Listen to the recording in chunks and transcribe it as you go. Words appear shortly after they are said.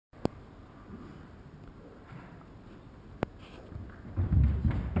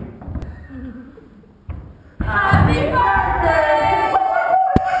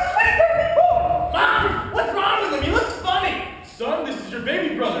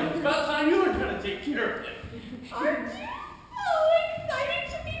son. It's about time you learned how to take care of it. Aren't you so excited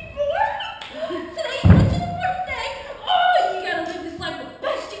to be born? Today's such an important day. Oh, you gotta live this life the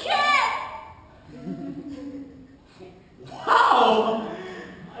best you can. Wow!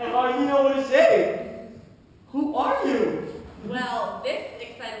 I hardly know what to say. Who are you? Well, this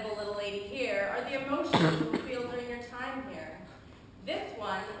excitable little lady here are the emotions you will feel during your time here. This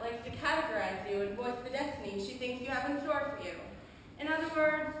one likes to categorize you and voice the destiny she thinks you have in store for you. In other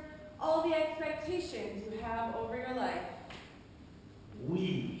words, all the expectations you have over your life.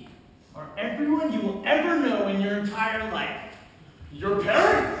 We are everyone you will ever know in your entire life. Your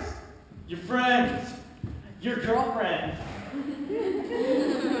parents, your friends, your girlfriend.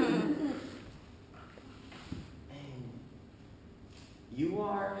 And you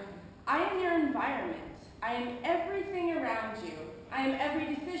are? I am your environment. I am everything around you. I am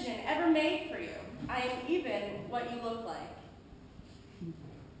every decision ever made for you. I am even what you look like.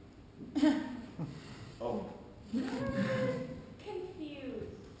 Oh. Confused.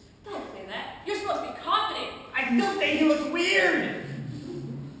 Don't say that. You're supposed to be confident. I still think he looks weird.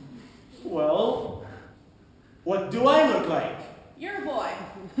 Well, what do I look like? You're a boy.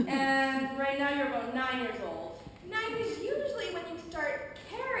 And right now you're about 9 years old. 9 is usually when you start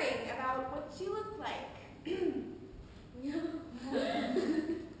caring about what you look like.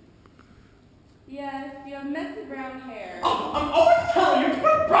 Yes, you have messy brown hair. Oh, I'm always telling you to put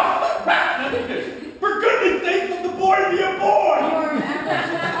a brush on rat messages. For goodness sake, let the boy be a boy! You're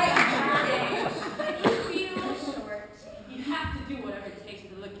average height You feel short. You have to do whatever it takes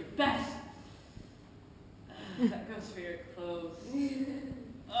to look your best. That goes for your clothes.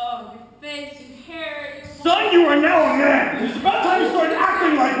 Oh, your face, your hair, your... Son, you are now a man! It's about time you started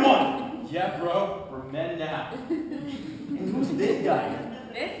acting like one! Yeah, bro, we're men now. And who's this guy?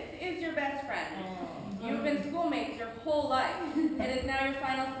 This is your best friend. You've been schoolmates your whole life. It is now your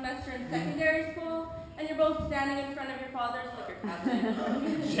final semester in secondary school, and you're both standing in front of your father's liquor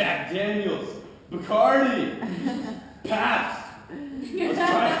cabinet. Jack Daniels, Bacardi, Pabst. Let's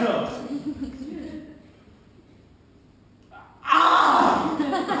try those. Ah!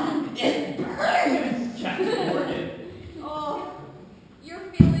 It burns! Captain Morgan. Oh, you're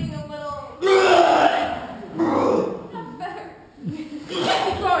feeling a little... That's better.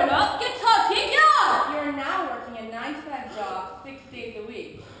 Get growing up, get taught, get young! You're now working a 9-to-5 job 6 days a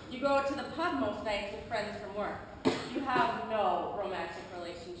week. You go out to the pub most nights with friends from work. You have no romantic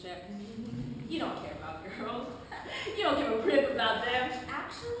relationship. You don't care about girls. You don't give a rip about them.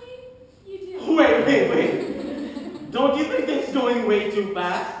 Actually, you do. Wait. Don't you think this is going way too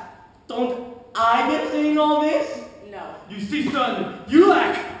fast? Don't I get saying all this? No. You see, son, you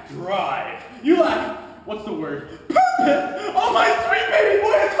lack drive. You lack, what's the word? Purpose! Oh, my sweet baby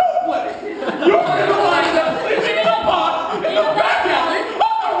boy is hopeless! You're gonna wind up sleeping in a box in the back alley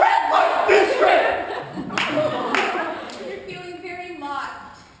of the red light district! You're feeling very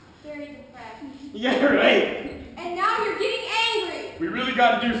lost, very depressed. Yeah, right. And now you're getting angry. We really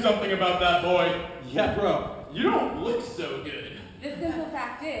gotta do something about that boy. Yeah, bro, you don't look so good. The simple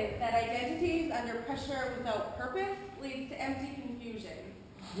fact is that identities under pressure without purpose leads to empty confusion.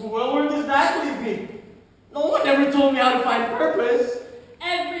 Well, where does that leave me? No one ever told me how to find purpose.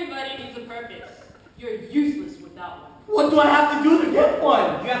 Everybody needs a purpose. You're useless without one. What do I have to do to get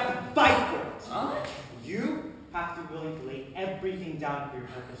one? You have to fight for it. Huh? You have to be willing to lay everything down for your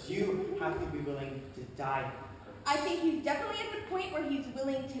purpose. You have to be willing to die for your purpose. I think he's definitely at the point where he's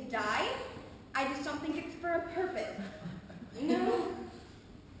willing to die. I just don't think it's for a purpose. No.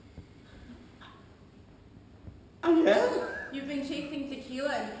 Oh, yeah? You've been chasing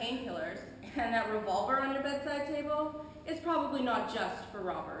tequila and painkillers, and that revolver on your bedside table is probably not just for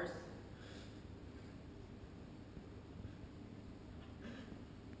robbers.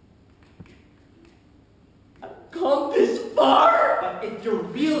 I've come this far? But if you're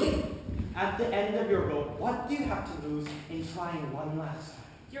really at the end of your rope, what do you have to lose in trying one last time?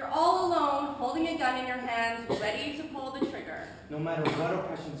 You're all alone, holding a gun in your hands, ready to pull the trigger. No matter what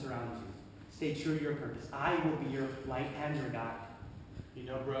oppression surrounds you, stay true to your purpose. I will be your light and your guide. You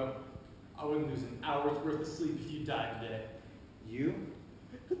know, bro, I wouldn't lose an hour's worth of sleep if you died today. You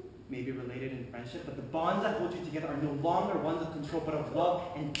may be related in friendship, but the bonds that hold you together are no longer ones of control, but of love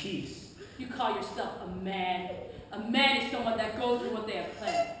and peace. You call yourself a man. A man is someone that goes through what they have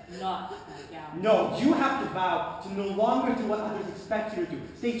planned, not back out. No, you have to vow to no longer do what others expect you to do.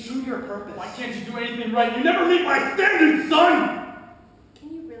 Stay true to your purpose. Why can't you do anything right? You never meet my standards, son!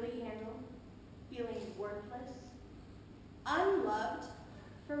 Can you really handle feeling worthless, unloved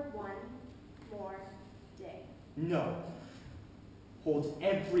for one more day? No. Hold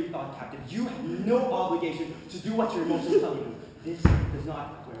every thought captive. You have no obligation to do what your emotions tell you to do. This does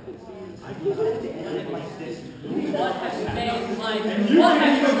not require I would like to end it like this. What has you made in life? And you What can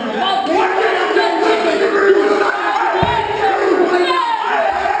has even you what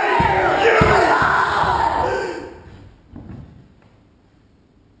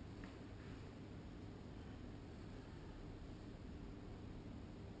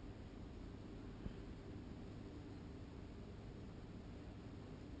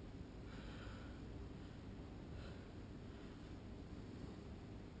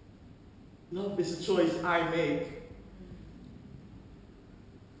Love is a choice I make.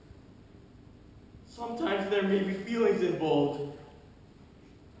 Sometimes there may be feelings involved,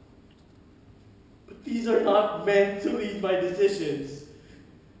 but these are not meant to lead my decisions,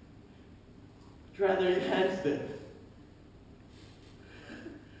 but rather enhance them.